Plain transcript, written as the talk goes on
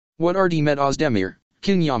What are Demet Özdemir,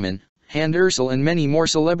 Yaman, Hande Erçel and many more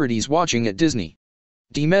celebrities watching at Disney?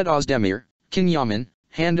 Demet Özdemir, Yaman,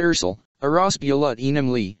 Hande Erçel, Aras Bulut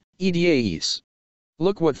Önemli, EDAES.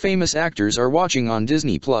 Look what famous actors are watching on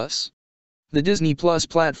Disney+. The Disney Plus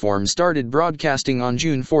platform started broadcasting on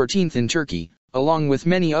June 14 in Turkey, along with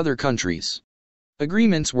many other countries.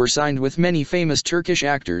 Agreements were signed with many famous Turkish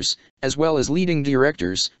actors, as well as leading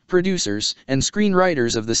directors, producers, and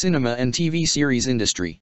screenwriters of the cinema and TV series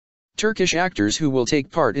industry. Turkish actors who will take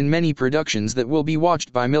part in many productions that will be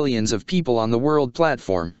watched by millions of people on the world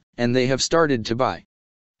platform, and they have started to buy.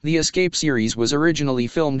 The Escape series was originally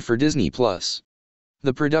filmed for Disney+.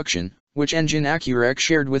 The production, which Engin Akurek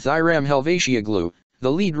shared with Iram Helvatioglu,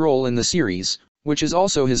 the lead role in the series, which is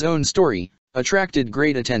also his own story, attracted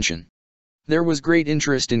great attention. There was great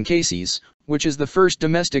interest in Cases, which is the first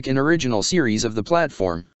domestic and original series of the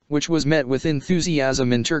platform, which was met with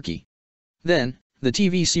enthusiasm in Turkey. Then, the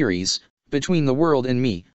TV series, Between the World and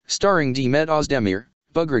Me, starring Demet Özdemir,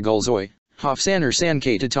 Bugra Gulsoy, Hafsanur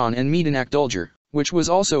Sankatatan and Medanak Dulger, which was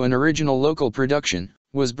also an original local production,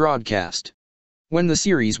 was broadcast. When the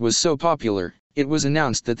series was so popular, it was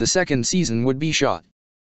announced that the second season would be shot.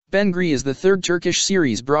 Bengri is the third Turkish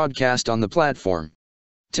series broadcast on the platform.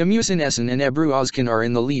 Temusin Esin and Ebru Özkan are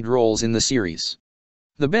in the lead roles in the series.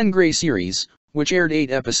 The Bengri series, which aired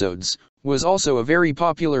 8 episodes, was also a very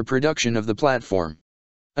popular production of the platform.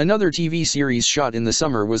 Another TV series shot in the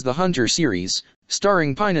summer was the Hunter series,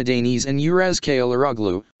 starring Pina Deniz and Urazkale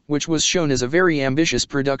Aroglu, which was shown as a very ambitious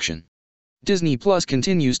production. Disney Plus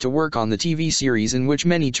continues to work on the TV series in which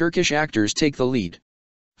many Turkish actors take the lead.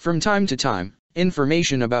 From time to time,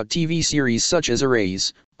 information about TV series such as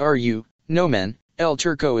Arayüz, Are Nomen, El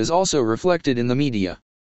Turco is also reflected in the media.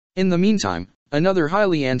 In the meantime, another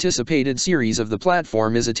highly anticipated series of the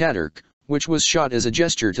platform is Ataturk, which was shot as a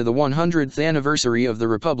gesture to the 100th anniversary of the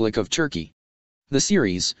Republic of Turkey. The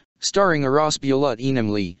series, starring Aras Bulut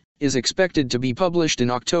Önemli, is expected to be published in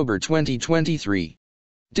October 2023.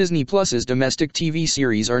 Disney Plus's domestic TV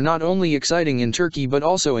series are not only exciting in Turkey but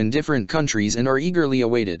also in different countries and are eagerly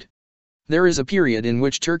awaited. There is a period in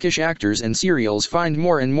which Turkish actors and serials find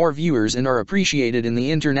more and more viewers and are appreciated in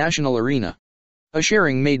the international arena. A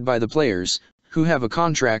sharing made by the players, who have a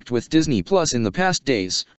contract with Disney Plus in the past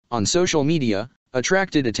days, on social media,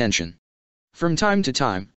 attracted attention. From time to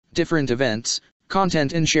time, different events,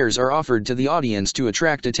 content and shares are offered to the audience to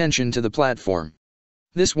attract attention to the platform.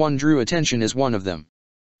 This one drew attention as one of them.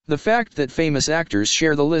 The fact that famous actors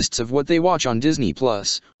share the lists of what they watch on Disney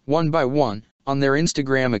Plus, one by one, on their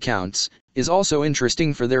Instagram accounts, is also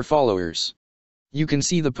interesting for their followers. You can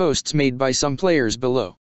see the posts made by some players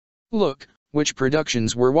below. Look, which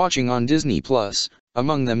productions we're watching on Disney Plus,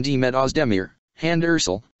 among them Demet Özdemir, Hande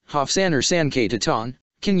Erçel, Hafsanur Sankatatan,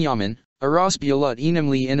 Yaman, Aras Bulut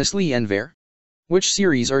Önemli and Asli Enver. Which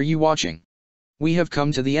series are you watching? We have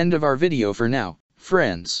come to the end of our video for now,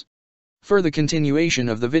 friends. For the continuation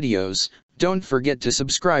of the videos, don't forget to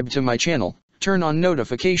subscribe to my channel, turn on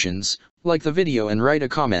notifications, like the video and write a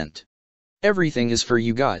comment. Everything is for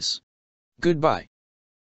you guys. Goodbye.